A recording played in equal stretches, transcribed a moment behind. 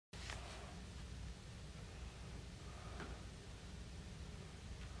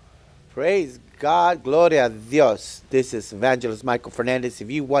Praise God. Gloria a Dios. This is Evangelist Michael Fernandez. If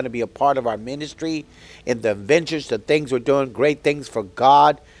you want to be a part of our ministry in the ventures, the things we're doing, great things for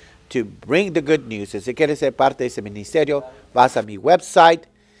God to bring the good news. Si quieres ser parte de ese ministerio, vas a mi website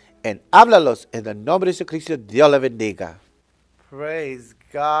and háblalos en el nombre de Jesucristo. Dios le bendiga. Praise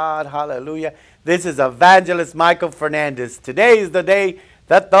God. Hallelujah. This is Evangelist Michael Fernandez. Today is the day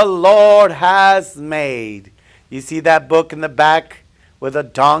that the Lord has made. You see that book in the back with a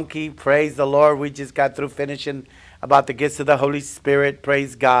donkey? Praise the Lord. We just got through finishing about the gifts of the Holy Spirit.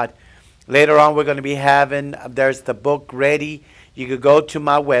 Praise God. Later on, we're going to be having, there's the book ready. You could go to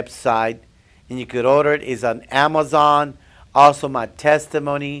my website and you could order it. It's on Amazon. Also, my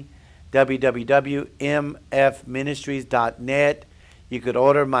testimony, www.mfministries.net. You could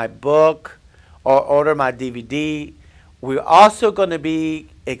order my book or order my DVD. We're also going to be,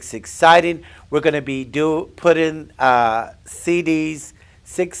 it's exciting, we're going to be putting CDs,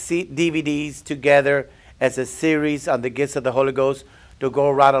 DVDs together as a series on the gifts of the Holy Ghost to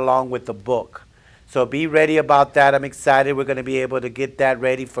go right along with the book. So be ready about that. I'm excited. We're going to be able to get that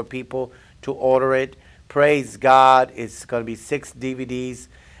ready for people to order it. Praise God. It's going to be 6 DVDs,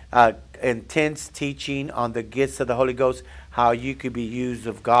 intense teaching on the gifts of the Holy Ghost, how you could be used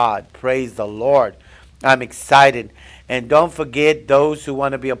of God. Praise the Lord. I'm excited. And don't forget those who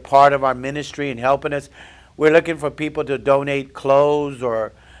want to be a part of our ministry and helping us. We're looking for people to donate clothes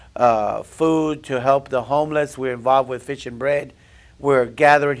or food to help the homeless. We're involved with Fish and Bread. We're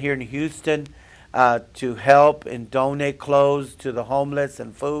gathering here in Houston to help and donate clothes to the homeless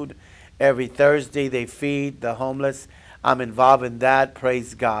and food. Every Thursday they feed the homeless. I'm involved in that.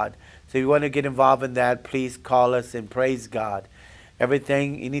 Praise God. So if you want to get involved in that, please call us and praise God.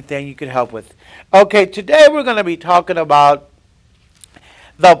 Anything you could help with. Okay, today we're going to be talking about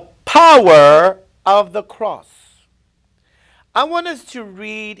the power of the cross. I want us to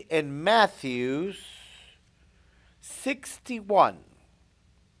read in Matthew 61.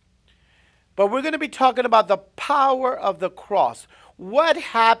 But we're going to be talking about the power of the cross. What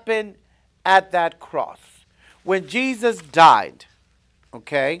happened at that cross when Jesus died?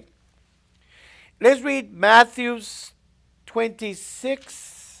 Okay. Let's read Matthew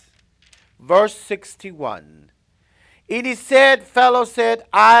 26, verse 61. And he said, fellow said,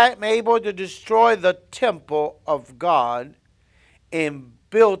 I am able to destroy the temple of God and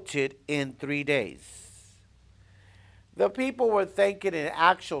built it in 3 days. The people were thinking an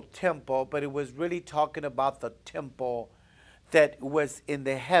actual temple, but it was really talking about the temple that was in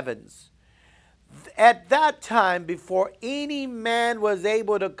the heavens. At that time, before any man was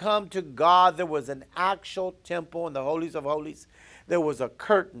able to come to God, there was an actual temple in the Holies of Holies. There was a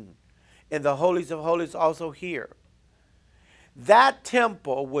curtain in the Holies of Holies also here. That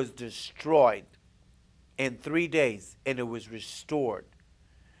temple was destroyed in 3 days, and it was restored.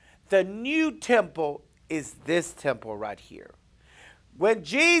 The new temple is this temple right here. When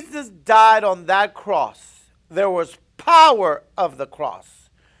Jesus died on that cross, there was power of the cross.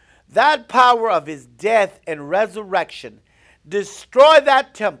 That power of his death and resurrection destroyed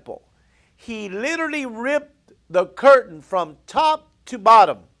that temple. He literally ripped the curtain from top to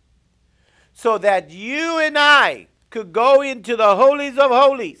bottom so that you and I could go into the holies of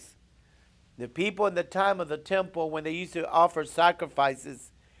holies. The people in the time of the temple, when they used to offer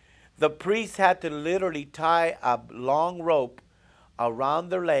sacrifices, the priests had to literally tie a long rope around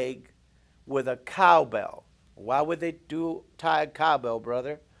their leg with a cowbell. Why would they tie a cowbell,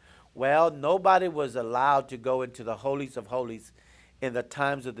 brother? Well, nobody was allowed to go into the holies of holies in the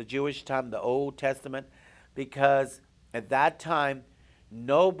times of the Jewish time, the Old Testament, because at that time,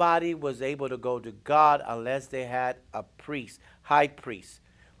 nobody was able to go to God unless they had a priest, high priest,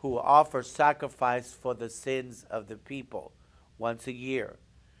 who would offer sacrifice for the sins of the people once a year.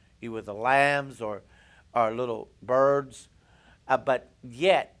 Either the lambs or little birds. But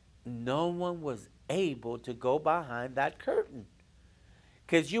yet, no one was able to go behind that curtain,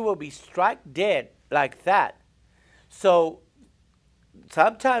 because you will be struck dead like that. So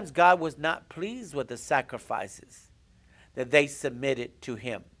sometimes God was not pleased with the sacrifices that they submitted to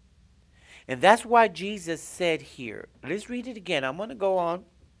him. And that's why Jesus said here, let's read it again. I'm going to go on.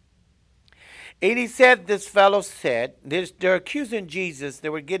 And he said, this fellow said, they're accusing Jesus. They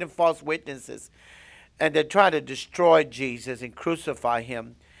were getting false witnesses. And they're trying to destroy Jesus and crucify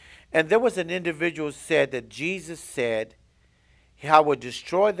him. And there was an individual who said that Jesus said, I would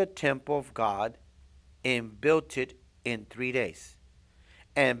destroy the temple of God and built it in 3 days.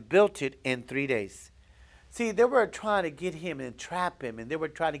 And built it in 3 days. See, they were trying to get him and trap him. And they were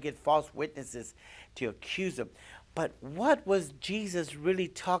trying to get false witnesses to accuse him. But what was Jesus really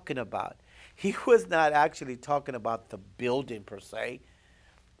talking about? He was not actually talking about the building per se,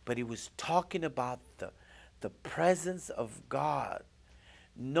 but he was talking about the presence of God.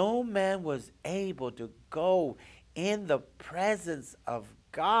 No man was able to go in the presence of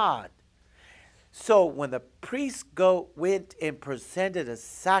God. So when the priest went and presented a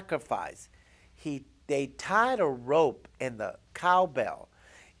sacrifice, they tied a rope in the cowbell.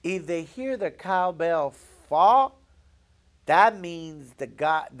 If they hear the cowbell fall, that means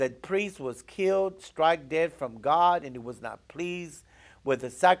the priest was killed, struck dead from God, and he was not pleased with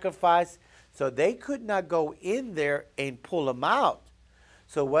the sacrifice. So they could not go in there and pull him out.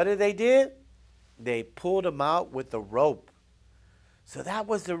 So what did they do? They pulled him out with a rope. So that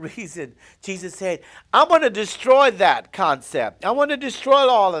was the reason Jesus said, I'm going to destroy that concept. I want to destroy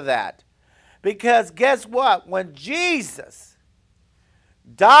all of that. Because guess what? When Jesus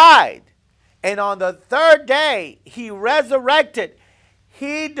died and on the third day he resurrected,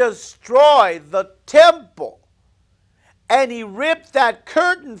 he destroyed the temple and he ripped that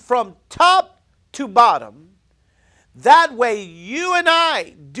curtain from top to bottom. That way you and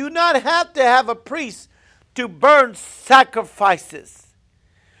I do not have to have a priest to burn sacrifices.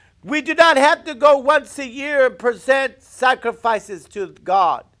 We do not have to go once a year and present sacrifices to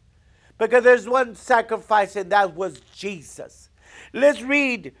God, because there's one sacrifice, and that was Jesus. Let's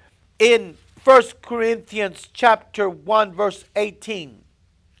read in 1 Corinthians chapter 1, verse 18.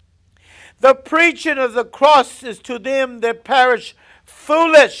 The preaching of the cross is to them that perish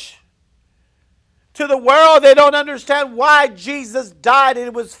foolish. To the world, they don't understand why Jesus died, and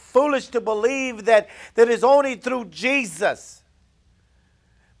it was foolish to believe that it's only through Jesus.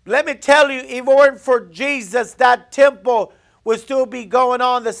 Let me tell you, if it weren't for Jesus, that temple would still be going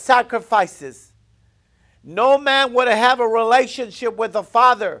on, the sacrifices. No man would have a relationship with the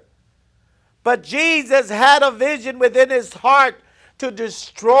Father. But Jesus had a vision within his heart to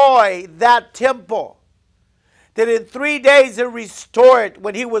destroy that temple. That in 3 days he restore it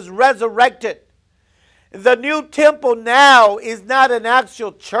when he was resurrected. The new temple now is not an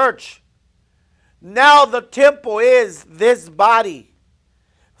actual church. Now the temple is this body.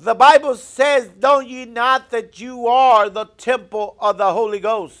 The Bible says, know ye not that you are the temple of the Holy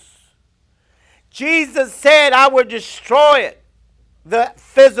Ghost? Jesus said, I will destroy it, the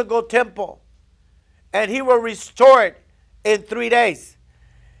physical temple, and he will restore it in 3 days.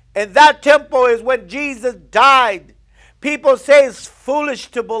 And that temple is when Jesus died. People say it's foolish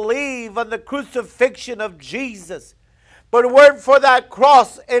to believe on the crucifixion of Jesus. But it weren't for that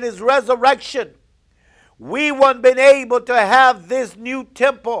cross and his resurrection, we wouldn't been able to have this new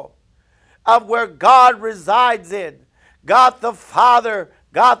temple of where God resides in. God the Father,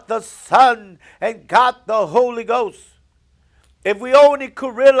 God the Son, and God the Holy Ghost. If we only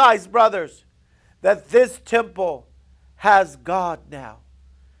could realize, brothers, that this temple has God now.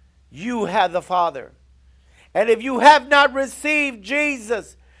 You have the Father. And if you have not received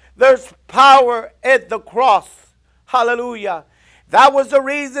Jesus, there's power at the cross. Hallelujah. That was the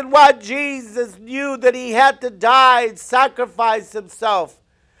reason why Jesus knew that he had to die and sacrifice himself.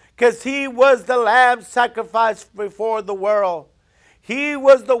 Because he was the lamb sacrificed before the world. He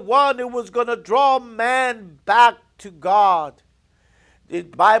was the one who was going to draw man back to God. The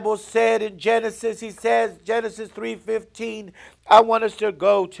Bible said in Genesis, he says, Genesis 3:15, I want us to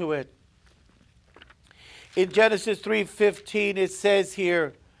go to it. In Genesis 3:15, it says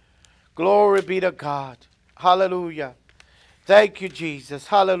here, glory be to God. Hallelujah. Thank you, Jesus.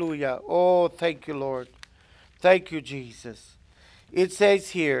 Hallelujah. Oh, thank you, Lord. Thank you, Jesus. It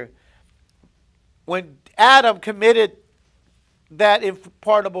says here, when Adam committed that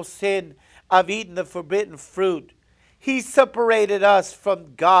unpardonable sin of eating the forbidden fruit, he separated us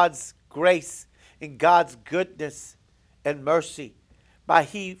from God's grace and God's goodness and mercy by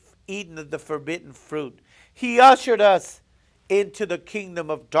he eating of the forbidden fruit. He ushered us into the kingdom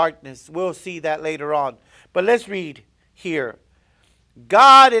of darkness. We'll see that later on. But let's read here.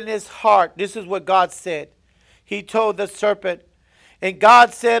 God in his heart, this is what God said. He told the serpent, and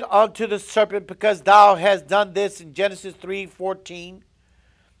God said unto the serpent, because thou hast done this, in Genesis 3:14.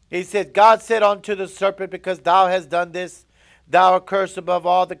 He said, God said unto the serpent, because thou hast done this, thou art cursed above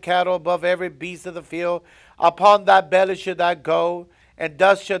all the cattle, above every beast of the field. Upon thy belly shalt thou go, and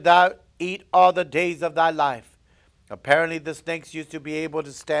dust shalt thou eat all the days of thy life. Apparently the snakes used to be able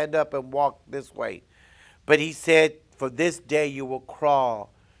to stand up and walk this way. But he said, for this day you will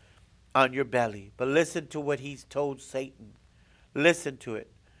crawl on your belly. But listen to what he's told Satan. Listen to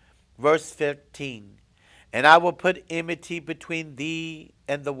it. Verse 15. And I will put enmity between thee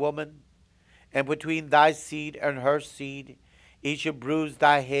and the woman, and between thy seed and her seed. He shall bruise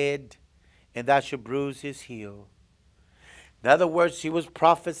thy head, and thou shalt bruise his heel. In other words, she was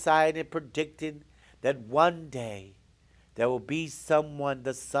prophesying and predicting that one day There will be someone,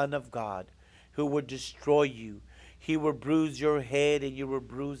 the Son of God, who will destroy you. He will bruise your head and you will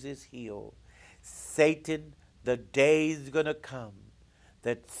bruise his heel. Satan, the day is going to come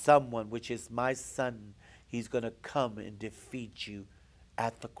that someone, which is my son, he's going to come and defeat you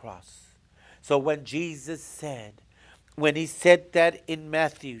at the cross. So when Jesus said, when he said that in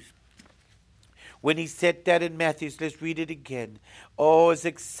Matthew, let's read it again. Oh, it's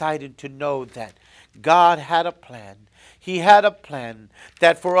exciting to know that God had a plan. He had a plan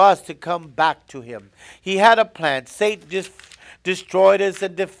that for us to come back to him. He had a plan. Satan just destroyed us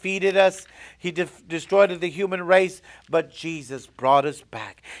and defeated us. He destroyed the human race, but Jesus brought us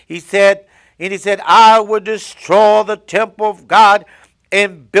back. He said, I will destroy the temple of God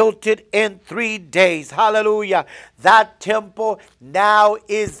and built it in 3 days. Hallelujah. That temple now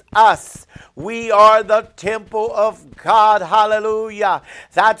is us. We are the temple of God. Hallelujah.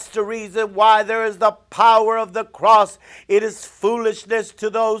 That's the reason why there is the power of the cross. It is foolishness to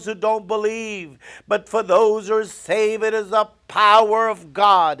those who don't believe, but for those who are saved, it is the power of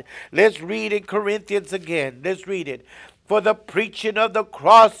God. Let's read in Corinthians again. Let's read it. For the preaching of the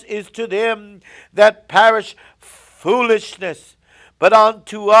cross is to them that perish foolishness, but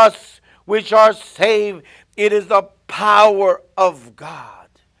unto us which are saved, it is the power of God.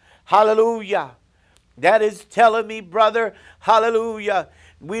 Hallelujah. That is telling me, brother, hallelujah,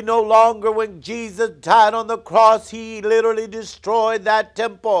 we no longer, when Jesus died on the cross, he literally destroyed that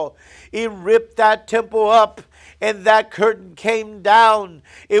temple. He ripped that temple up, and that curtain came down.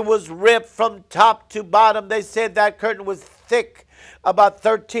 It was ripped from top to bottom. They said that curtain was thick, about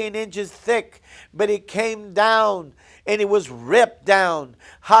 13 inches thick, but it came down. And it was ripped down.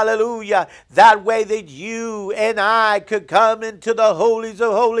 Hallelujah. That way that you and I could come into the holies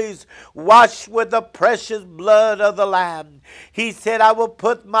of holies, washed with the precious blood of the Lamb. He said, I will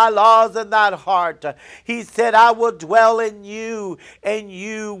put my laws in that heart. He said, I will dwell in you, and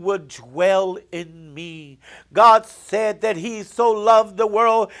you will dwell in me. God said that he so loved the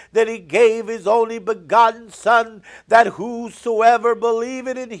world that he gave his only begotten Son, that whosoever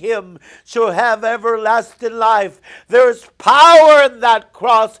believeth in him shall have everlasting life. There's power in that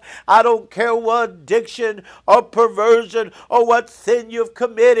cross. I don't care what addiction or perversion or what sin you've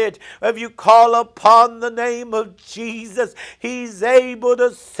committed. If you call upon the name of Jesus, he's able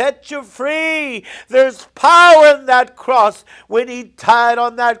to set you free. There's power in that cross. When he died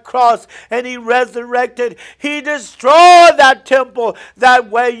on that cross and he resurrected, he destroyed that temple. That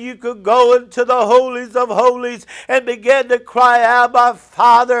way you could go into the holies of holies and begin to cry, Abba,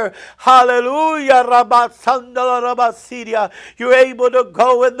 Father. Hallelujah. You're able to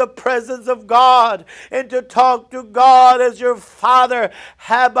go in the presence of God and to talk to God as your Father.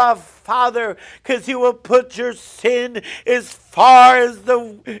 Abba, Father, because he will put your sin as far as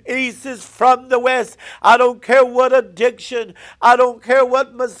the east is from the west. I don't care what addiction, I don't care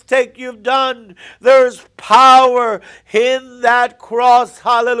what mistake you've done. There's power in that cross.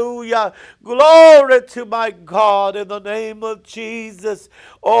 Hallelujah. Glory to my God in the name of Jesus.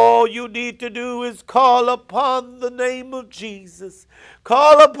 All you need to do is call upon the name of Jesus.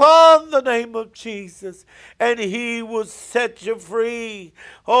 Call upon the name of Jesus, and he will set you free.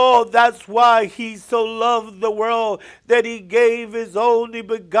 Oh, that's why he so loved the world that he gave his only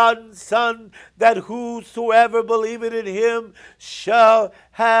begotten Son, that whosoever believeth in him shall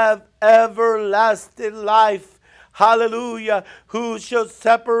have everlasting life. Hallelujah. Who shall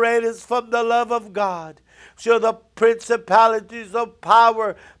separate us from the love of God? Shall the principalities of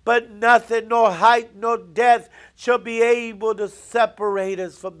power, but nothing, nor height, nor depth, shall be able to separate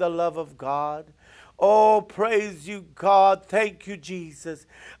us from the love of God. Oh, praise you, God. Thank you, Jesus.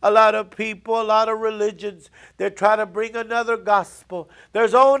 A lot of people, a lot of religions, they're trying to bring another gospel.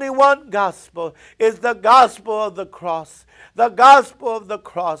 There's only one gospel. It's the gospel of the cross. The gospel of the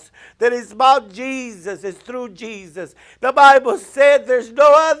cross. That is about Jesus. It's through Jesus. The Bible said there's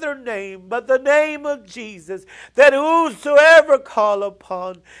no other name but the name of Jesus, that whosoever call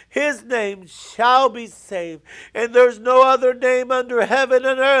upon his name shall be saved. And there's no other name under heaven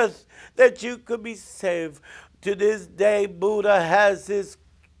and earth that you could be saved. To this day, Buddha has his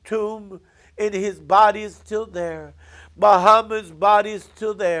tomb, and his body is still there. Muhammad's body is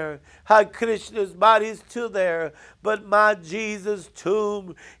still there. Hare Krishna's body is still there. But my Jesus'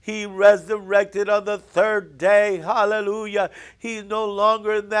 tomb, he resurrected on the third day. Hallelujah. He's no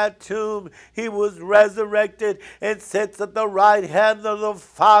longer in that tomb. He was resurrected and sits at the right hand of the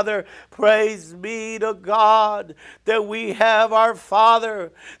Father. Praise be to God that we have our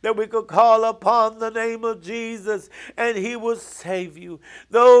Father, that we could call upon the name of Jesus and he will save you.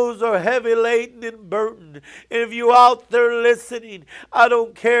 Those are heavy laden and burdened. And if you're out they're listening. I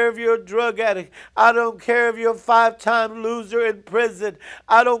don't care if you're a drug addict. I don't care if you're a 5-time loser in prison.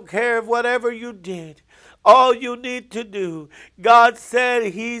 I don't care if whatever you did. All you need to do, God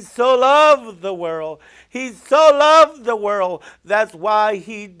said He so loved the world. He so loved the world. That's why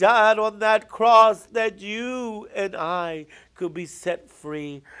He died on that cross, that you and I could be set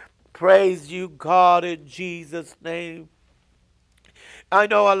free. Praise you, God, in Jesus' name. I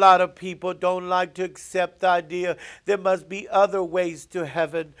know a lot of people don't like to accept the idea there must be other ways to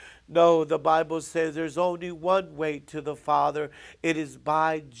heaven. No, the Bible says there's only one way to the Father. It is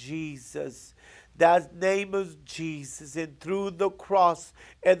by Jesus. That name is Jesus, and through the cross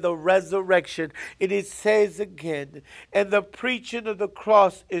and the resurrection, it says again, and the preaching of the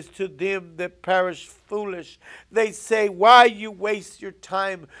cross is to them that perish foolish. They say, why you waste your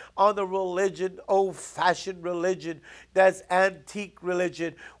time on the religion, old-fashioned religion, that's antique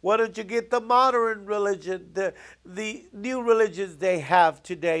religion? Why don't you get the modern religion, the new religions they have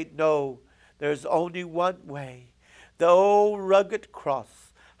today? No, there's only one way, the old rugged cross.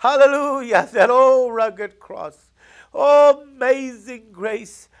 Hallelujah, that old rugged cross. Oh, amazing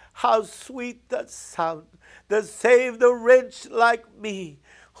grace, how sweet that sound that saved a wretch like me.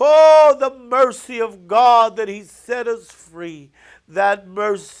 Oh, the mercy of God that He set us free. That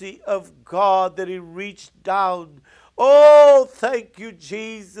mercy of God that He reached down. Oh, thank you,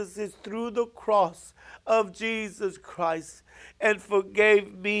 Jesus. It's through the cross of Jesus Christ and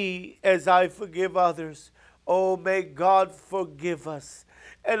forgave me as I forgive others. Oh, may God forgive us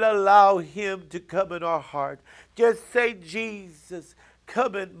and allow Him to come in our heart. Just say, Jesus,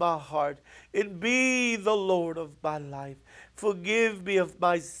 come in my heart and be the Lord of my life. Forgive me of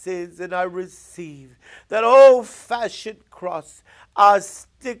my sins, and I receive that old-fashioned cross. I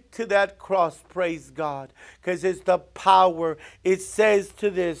stick to that cross, praise God, because it's the power. It says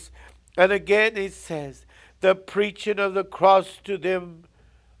to this, and again it says, the preaching of the cross to them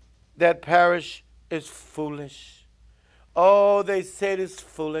that perish is foolish. Oh, they said it's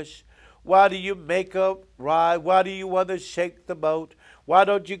foolish. Why do you make up ride? Why do you want to shake the boat? Why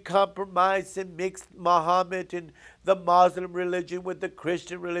don't you compromise and mix Muhammad and the Muslim religion with the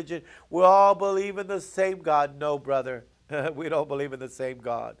Christian religion? We all believe in the same God. No, brother, we don't believe in the same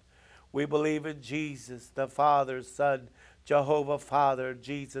God. We believe in Jesus, the Father, Son, Jehovah Father,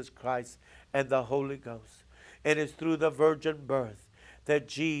 Jesus Christ, and the Holy Ghost. And it's through the virgin birth that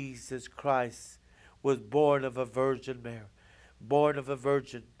Jesus Christ was born of a virgin Mary, born of a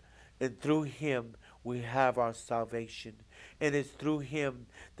virgin, and through Him we have our salvation. And it's through Him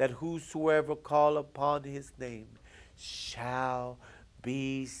that whosoever call upon His name shall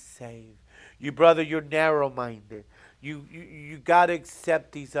be saved. You brother, you're narrow-minded. You got to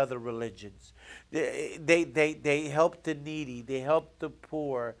accept these other religions. They help the needy. They help the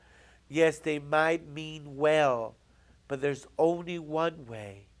poor. Yes, they might mean well, but there's only one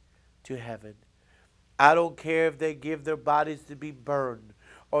way to heaven. I don't care if they give their bodies to be burned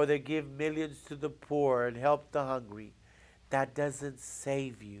or they give millions to the poor and help the hungry. That doesn't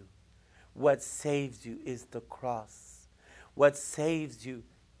save you. What saves you is the cross. What saves you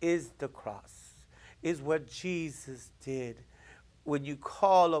is the cross, is what Jesus did when you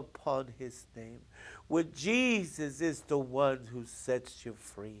call upon His name. When Jesus is the one who sets you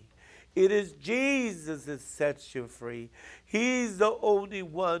free. It is Jesus that sets you free. He's the only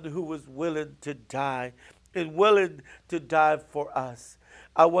one who was willing to die and willing to die for us.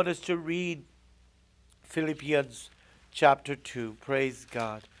 I want us to read Philippians chapter 2. Praise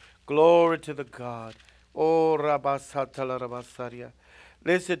God. Glory to the God. Oh, Rabasatala Rabasaria.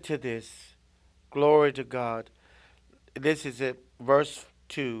 Listen to this. Glory to God. This is it. Verse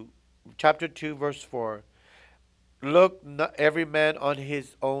 2. Chapter 2, verse 4. Look not every man on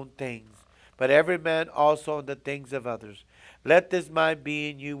his own things, but every man also on the things of others. Let this mind be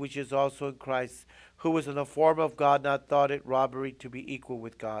in you, which is also in Christ, who was in the form of God, not thought it robbery to be equal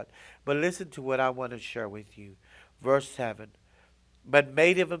with God. But listen to what I want to share with you. Verse 7. But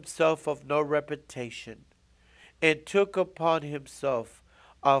made of himself of no reputation, and took upon himself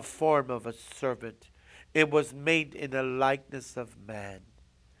a form of a servant, and was made in the likeness of man.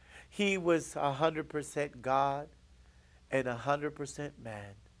 He was 100% God and 100%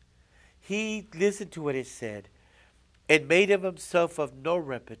 man. He, listen to what it said, and made of himself of no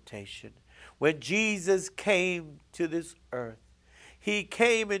reputation. When Jesus came to this earth, He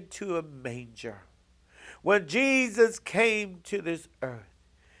came into a manger. When Jesus came to this earth,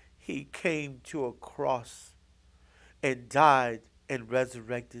 He came to a cross and died and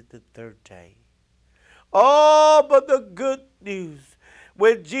resurrected the third day. Oh, but the good news,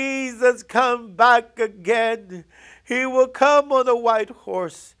 when Jesus come back again, He will come on a white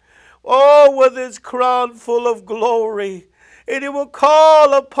horse Oh, with his crown full of glory. And he will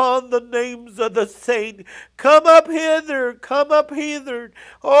call upon the names of the saint. Come up hither, come up hither.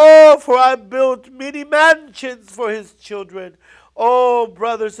 Oh, for I built many mansions for his children. Oh,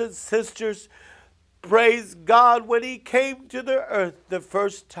 brothers and sisters, praise God, when he came to the earth the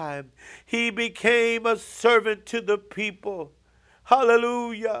first time, he became a servant to the people.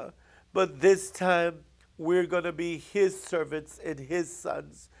 Hallelujah. But this time, we're going to be his servants and his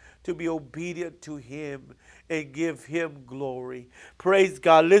sons, to be obedient to him and give him glory. Praise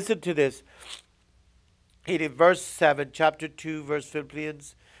God. Listen to this. In verse 7, chapter 2, verse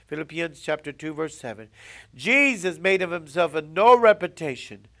Philippians chapter 2, verse 7. Jesus made of himself a no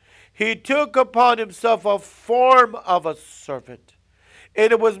reputation. He took upon himself a form of a servant,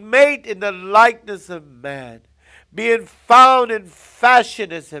 and it was made in the likeness of man, being found in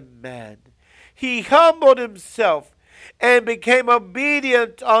fashion as a man. He humbled himself and became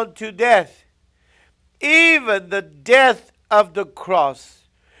obedient unto death, even the death of the cross.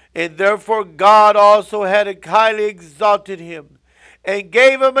 And therefore God also had highly exalted him, and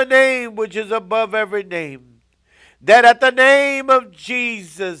gave him a name which is above every name, that at the name of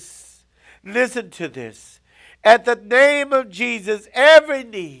Jesus, listen to this, at the name of Jesus, every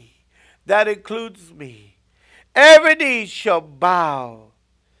knee, that includes me, every knee shall bow,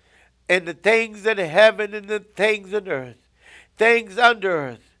 and the things in heaven and the things in earth, things under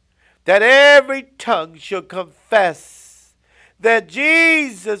earth, that every tongue shall confess that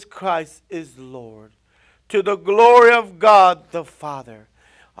Jesus Christ is Lord, to the glory of God the Father.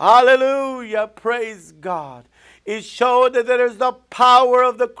 Hallelujah. Praise God. It showed that there is the power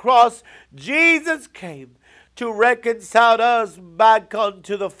of the cross. Jesus came to reconcile us back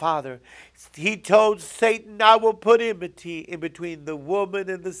unto the Father. He told Satan, I will put enmity in between the woman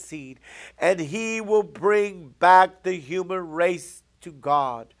and the seed, and he will bring back the human race to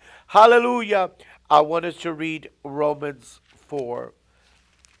God. Hallelujah. I want us to read Romans 4.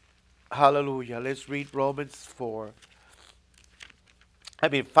 Hallelujah. Let's read Romans 4.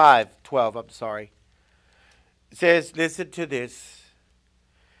 5:12, I'm sorry. It says, listen to this.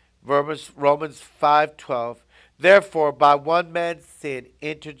 Romans 5:12. Therefore, by one man's sin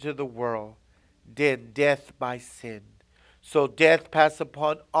entered into the world, then death by sin. So death passed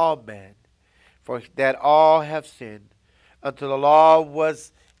upon all men, for that all have sinned. Until the law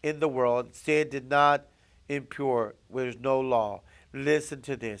was in the world, sin did not impure, where there's no law. Listen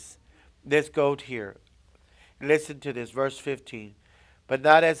to this. Let's go here. Listen to this, verse 15. But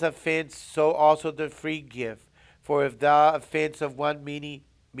not as offense, so also the free gift. For if the offense of one many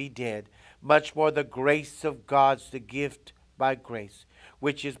be dead, much more the grace of God's the gift by grace,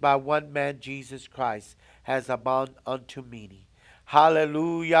 which is by one man Jesus Christ, has abounded unto many.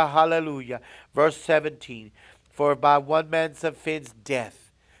 Hallelujah, hallelujah. Verse 17. For by one man's offense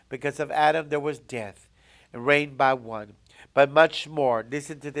death, because of Adam there was death, and reigned by one. But much more,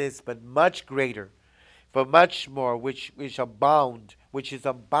 listen to this, but much greater, for much more which is abound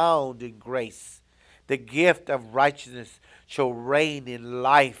in grace, the gift of righteousness shall reign in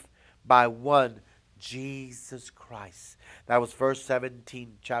life by one Jesus Christ. That was verse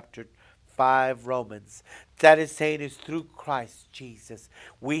 17, chapter 5, Romans. That is saying is through Christ Jesus,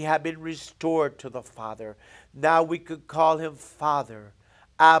 we have been restored to the Father. Now we could call him Father.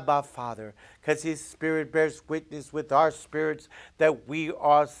 Abba, Father, because his Spirit bears witness with our spirits that we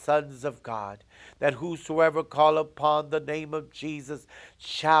are sons of God, that whosoever call upon the name of Jesus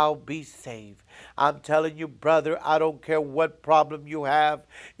shall be saved. I'm telling you, brother, I don't care what problem you have.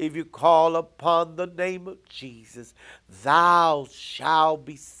 If you call upon the name of Jesus, thou shalt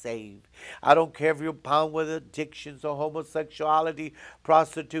be saved. I don't care if you're bound with addictions or homosexuality,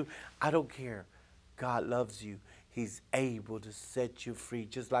 prostitute. I don't care. God loves you. He's able to set you free,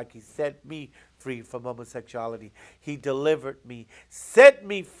 just like he set me free from homosexuality. He delivered me, set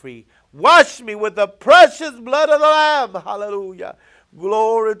me free, washed me with the precious blood of the Lamb. Hallelujah.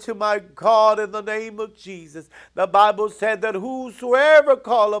 Glory to my God in the name of Jesus. The Bible said that whosoever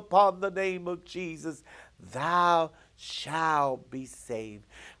call upon the name of Jesus, thou shalt be saved.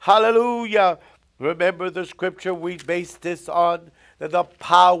 Hallelujah. Remember the scripture we base this on, the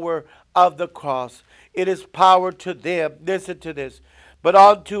power of the cross. It is power to them. Listen to this. But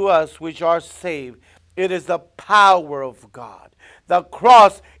unto us which are saved, it is the power of God. The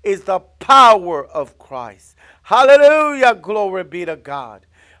cross is the power of Christ. Hallelujah. Glory be to God.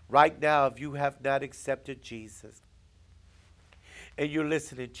 Right now, if you have not accepted Jesus, and you're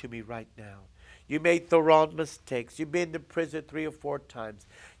listening to me right now, you made the wrong mistakes. You've been to prison 3 or 4 times.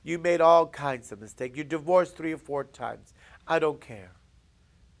 You made all kinds of mistakes. You divorced 3 or 4 times. I don't care.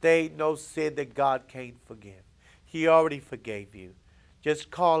 There ain't no sin that God can't forgive. He already forgave you.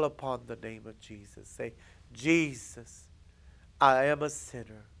 Just call upon the name of Jesus. Say, Jesus, I am a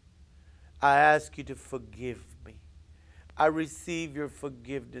sinner. I ask you to forgive me. I receive your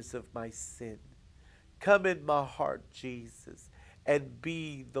forgiveness of my sin. Come in my heart, Jesus, and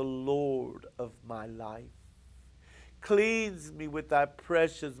be the Lord of my life. Cleanse me with thy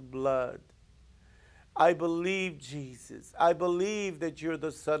precious blood. I believe, Jesus. I believe that you're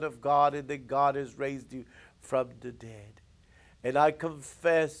the Son of God and that God has raised you from the dead. And I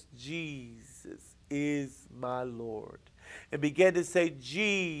confess Jesus is my Lord. And begin to say,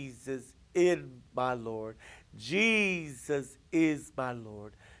 Jesus in my Lord. Jesus is my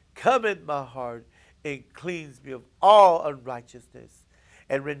Lord. Come in my heart and cleanse me of all unrighteousness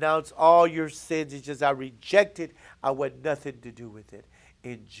and renounce all your sins. It's just I reject it. I want nothing to do with it.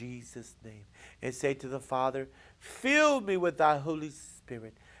 In Jesus' name. And say to the Father, fill me with thy Holy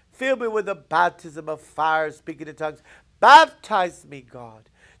Spirit. Fill me with the baptism of fire, speaking in tongues. Baptize me, God.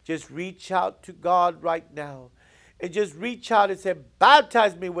 Just reach out to God right now. And just reach out and say,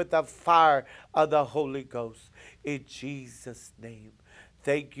 baptize me with the fire of the Holy Ghost. In Jesus' name.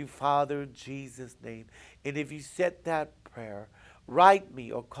 Thank you, Father, in Jesus' name. And if you said that prayer, write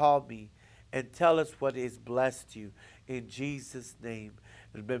me or call me and tell us what has blessed you in Jesus' name.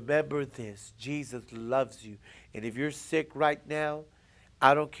 And remember this, Jesus loves you. And if you're sick right now,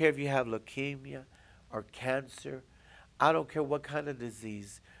 I don't care if you have leukemia or cancer. I don't care what kind of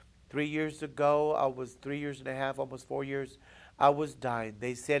disease. 3 years ago, I was 3 years and a half, almost 4 years, I was dying.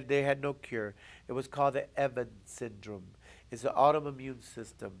 They said they had no cure. It was called the Evans syndrome. It's an autoimmune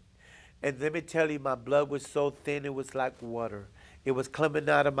system. And let me tell you, my blood was so thin, it was like water. It was coming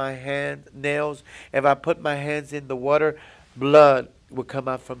out of my hand, nails. If I put my hands in the water, blood would come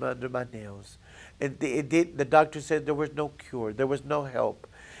out from under my nails. And the doctor said there was no cure. There was no help.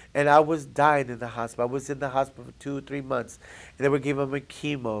 And I was dying in the hospital. I was in the hospital for 2 or 3 months. And they were giving me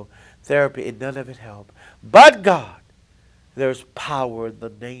chemotherapy, and none of it helped. But God, there's power in the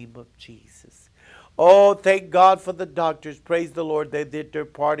name of Jesus. Oh, thank God for the doctors. Praise the Lord. They did their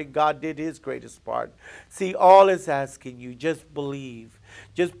part, and God did his greatest part. See, all is asking you, just believe.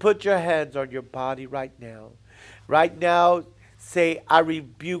 Just put your hands on your body right now. Right now, say, I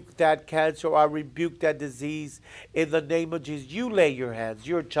rebuke that cancer, or I rebuke that disease in the name of Jesus. You lay your hands.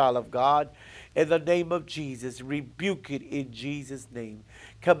 You're a child of God. In the name of Jesus, rebuke it in Jesus' name.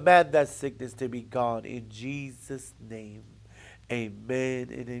 Command that sickness to be gone in Jesus' name. Amen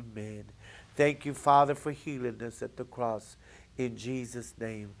and amen. Thank you, Father, for healing us at the cross in Jesus'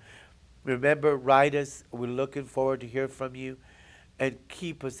 name. Remember, write us. We're looking forward to hear from you. And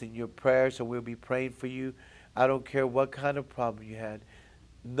keep us in your prayers, and we'll be praying for you. I don't care what kind of problem you had.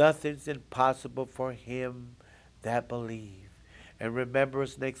 Nothing's impossible for him that believe. And remember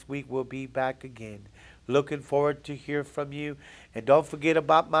us next week. We'll be back again. Looking forward to hear from you. And don't forget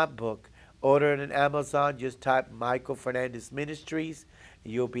about my book. Order it on Amazon. Just type Michael Fernandez Ministries,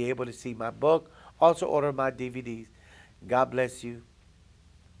 and you'll be able to see my book. Also order my DVDs. God bless you.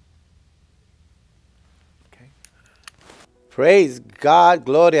 Praise God.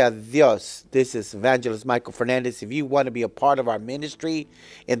 Gloria a Dios. This is Evangelist Michael Fernandez. If you want to be a part of our ministry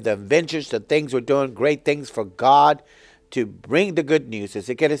in the ventures, the things we're doing, great things for God to bring the good news.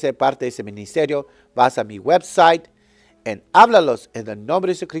 Si quieres ser parte de ese ministerio, vas a mi website en Háblalos en el nombre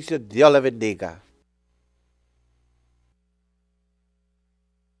de Jesucristo. Dios le bendiga.